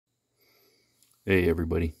Hey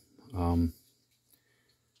everybody.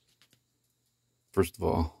 First of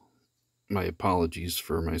all, my apologies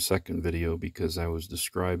for my second video because I was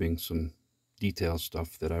describing some detail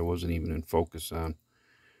stuff that I wasn't even in focus on.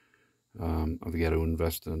 I've got to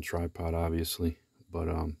invest in a tripod, obviously, but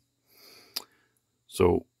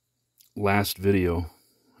so last video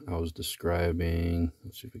I was describing,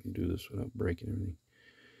 let's see if we can do this without breaking everything.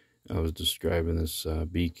 I was describing this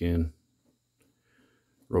beacon,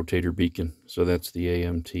 rotator beacon. So that's the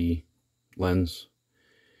AMT lens,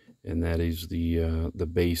 and that is the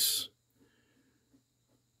base,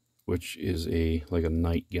 which is like a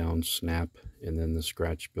nightgown snap, and then the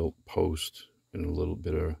scratch built post and a little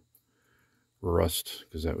bit of rust,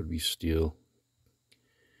 because that would be steel.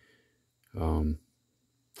 And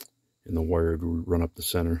the wire would run up the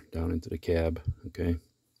center down into the cab, okay?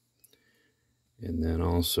 And then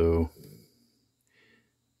also,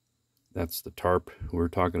 that's the tarp we were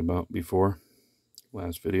talking about before,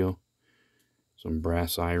 last video. Some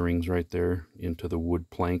brass eye rings right there into the wood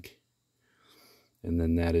plank. And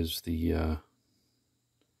then that is the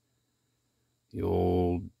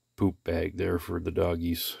old poop bag there for the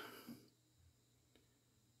doggies,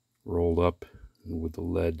 rolled up with the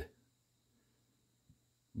lead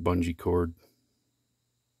bungee cord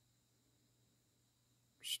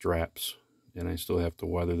straps, and I still have to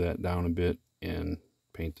weather that down a bit and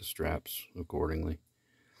paint the straps accordingly.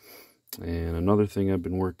 And another thing I've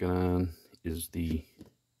been working on is the,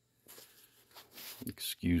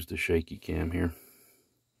 excuse the shaky cam here,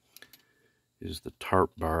 is the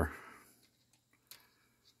tarp bar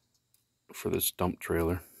for this dump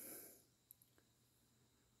trailer.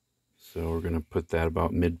 So we're going to put that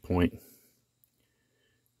about midpoint,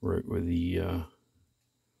 right where the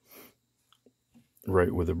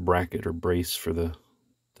bracket or brace for the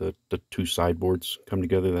two sideboards come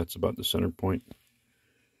together. That's about the center point.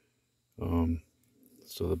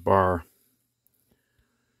 So the bar,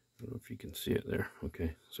 I don't know if you can see it there.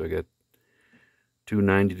 Okay, so I got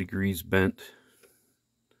 290 degrees bent.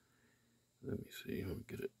 Let me see, let me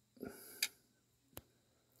get it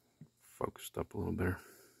focused up a little better.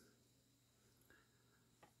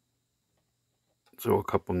 So a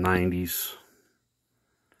couple 90s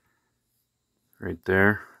right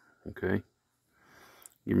there, okay?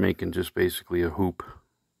 You're making just basically a hoop.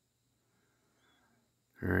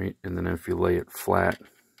 All right, and then if you lay it flat,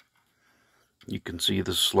 you can see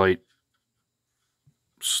the slight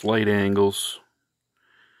angles,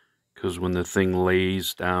 because when the thing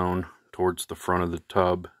lays down towards the front of the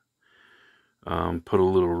tub, put a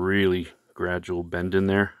little really gradual bend in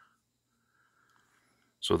there,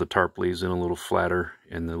 so the tarp lays in a little flatter,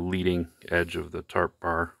 and the leading edge of the tarp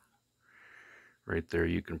bar right there,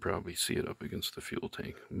 you can probably see it up against the fuel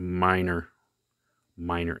tank. Minor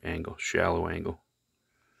angle, shallow angle.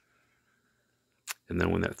 And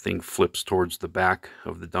then when that thing flips towards the back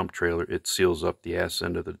of the dump trailer, it seals up the ass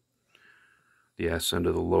end of the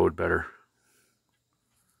load better.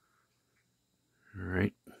 All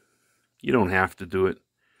right. You don't have to do it.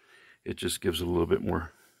 It just gives it a little bit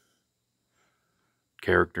more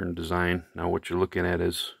character and design. Now what you're looking at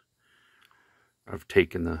is, I've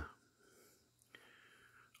taken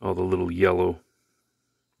all the little yellow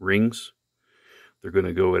rings. They're going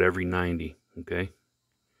to go at every 90, okay?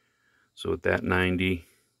 So at that 90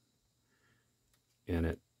 and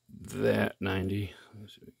at that 90,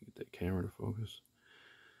 let's see if we can get that camera to focus.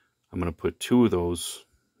 I'm going to put two of those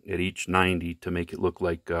at each 90 to make it look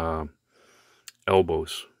like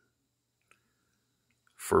elbows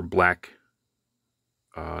for black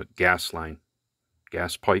gas line,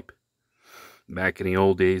 gas pipe. Back in the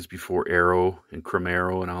old days, before Arrow and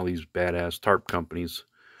Cromero and all these badass tarp companies,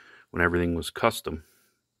 when everything was custom,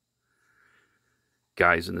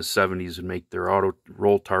 guys in the 70s would make their auto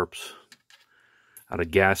roll tarps out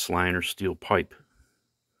of gas line or steel pipe.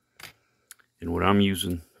 And what I'm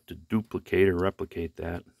using to duplicate or replicate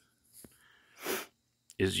that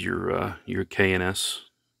is your K&S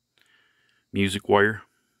music wire,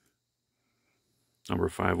 number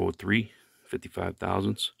 503, 55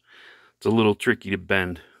 thousandths. It's a little tricky to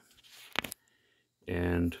bend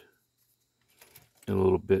and a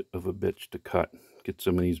little bit of a bitch to cut. Get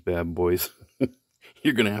some of these bad boys.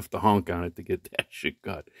 You're going to have to honk on it to get that shit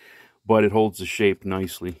cut. But it holds the shape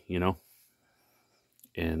nicely, you know.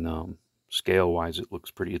 And scale-wise, it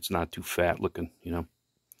looks pretty. It's not too fat looking, you know.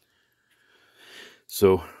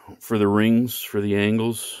 So for the rings, for the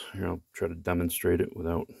angles, here, I'll try to demonstrate it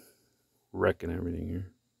without wrecking everything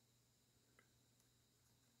here.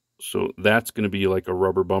 So that's going to be like a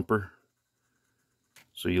rubber bumper.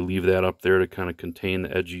 So you leave that up there to kind of contain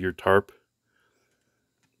the edge of your tarp.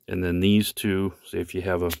 And then these two, say if you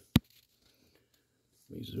have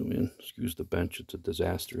Let me zoom in. Excuse the bench, it's a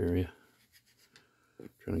disaster area. I'm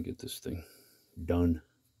trying to get this thing done.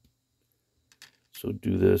 So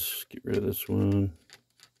do this, get rid of this one.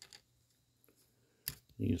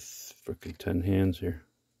 Use frickin' 10 hands here.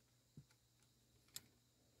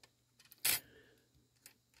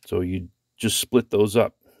 So you just split those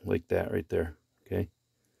up like that right there, okay?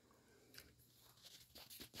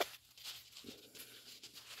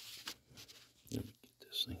 Let me get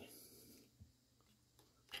this thing.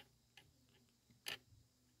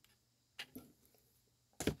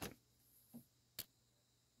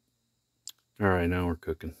 All right, now we're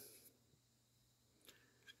cooking.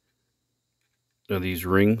 Now these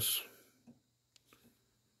rings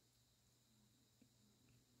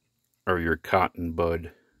are your cotton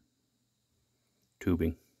bud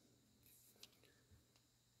tubing.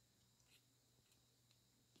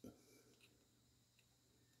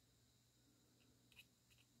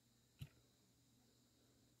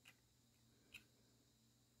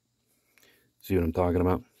 See what I'm talking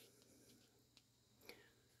about?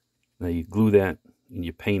 Now you glue that and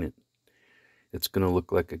you paint it. It's going to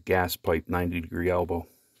look like a gas pipe 90-degree elbow.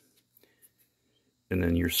 And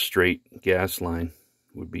then your straight gas line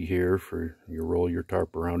would be here for you roll your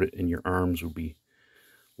tarp around it, and your arms would be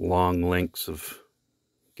long lengths of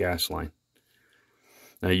gas line.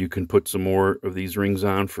 Now you can put some more of these rings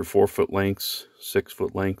on for 4-foot lengths,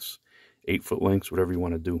 6-foot lengths, 8-foot lengths, whatever you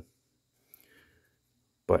want to do.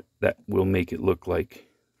 But that will make it look like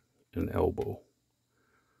an elbow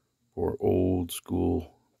for old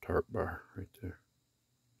school tarp bar right there.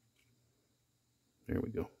 There we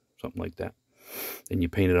go, something like that. And you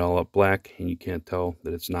paint it all up black, and you can't tell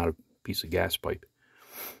that it's not a piece of gas pipe.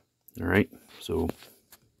 All right, so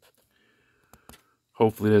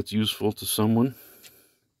hopefully that's useful to someone.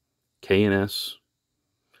 K&S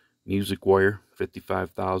music wire,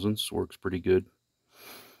 55 thousandths, works pretty good.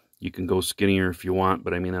 You can go skinnier if you want,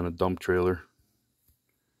 but I mean on a dump trailer,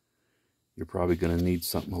 you're probably going to need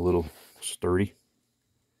something a little sturdy.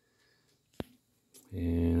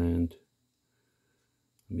 And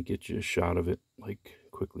let me get you a shot of it, like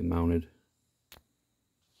quickly mounted.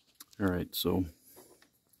 All right, so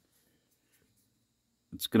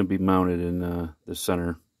it's going to be mounted in the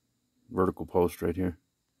center vertical post right here.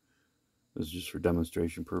 This is just for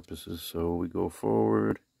demonstration purposes. So we go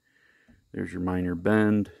forward. There's your minor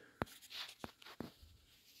bend.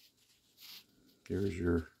 There's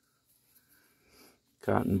your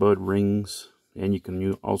cotton bud rings. And you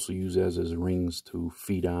can also use as rings to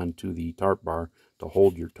feed on to the tarp bar to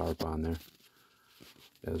hold your tarp on there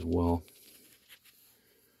as well.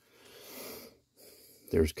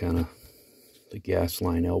 There's kind of the gas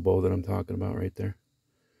line elbow that I'm talking about right there.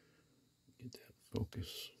 Get that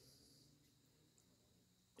focus.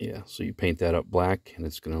 Yeah, so you paint that up black, and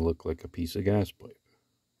it's going to look like a piece of gas pipe.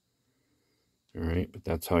 All right, but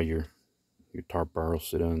that's how your tarp bar will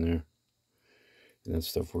sit on there. And that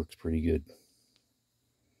stuff works pretty good.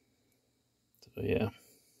 So yeah,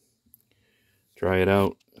 try it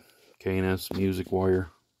out. K&S music wire.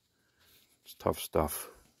 It's tough stuff.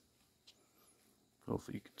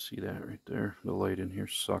 Hopefully you can see that right there. The light in here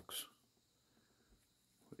sucks.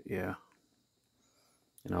 But yeah.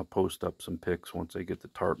 And I'll post up some pics once I get the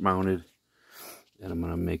tarp mounted. And I'm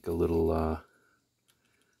going to make a little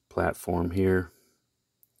platform here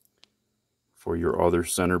for your other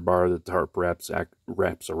center bar. The tarp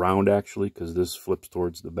wraps around actually, because this flips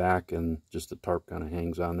towards the back and just the tarp kind of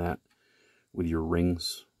hangs on that with your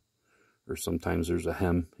rings. Or sometimes there's a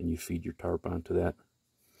hem and you feed your tarp onto that.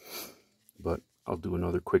 But I'll do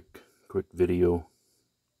another quick video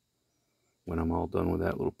when I'm all done with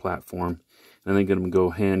that little platform. And I'm going to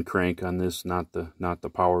go hand crank on this, not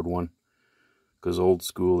the powered one. Because old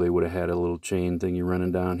school, they would have had a little chain thingy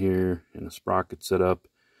running down here and a sprocket set up.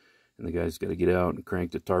 And the guy's got to get out and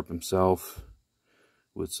crank the tarp himself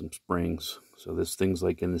with some springs. So this thing's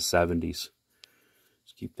like in the 70s.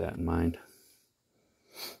 Just keep that in mind.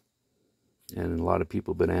 And a lot of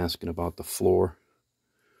people have been asking about the floor.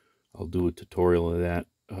 I'll do a tutorial of that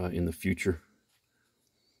in the future.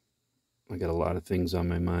 I got a lot of things on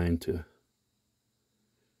my mind to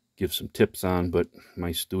give some tips on, but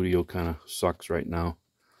my studio kind of sucks right now.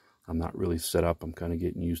 I'm not really set up. I'm kind of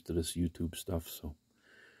getting used to this YouTube stuff, so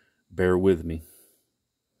bear with me.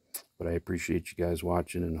 But I appreciate you guys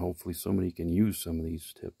watching, and hopefully somebody can use some of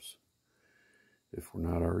these tips if we're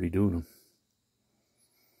not already doing them.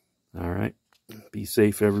 All right. Be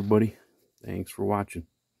safe, everybody. Thanks for watching.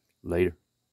 Later.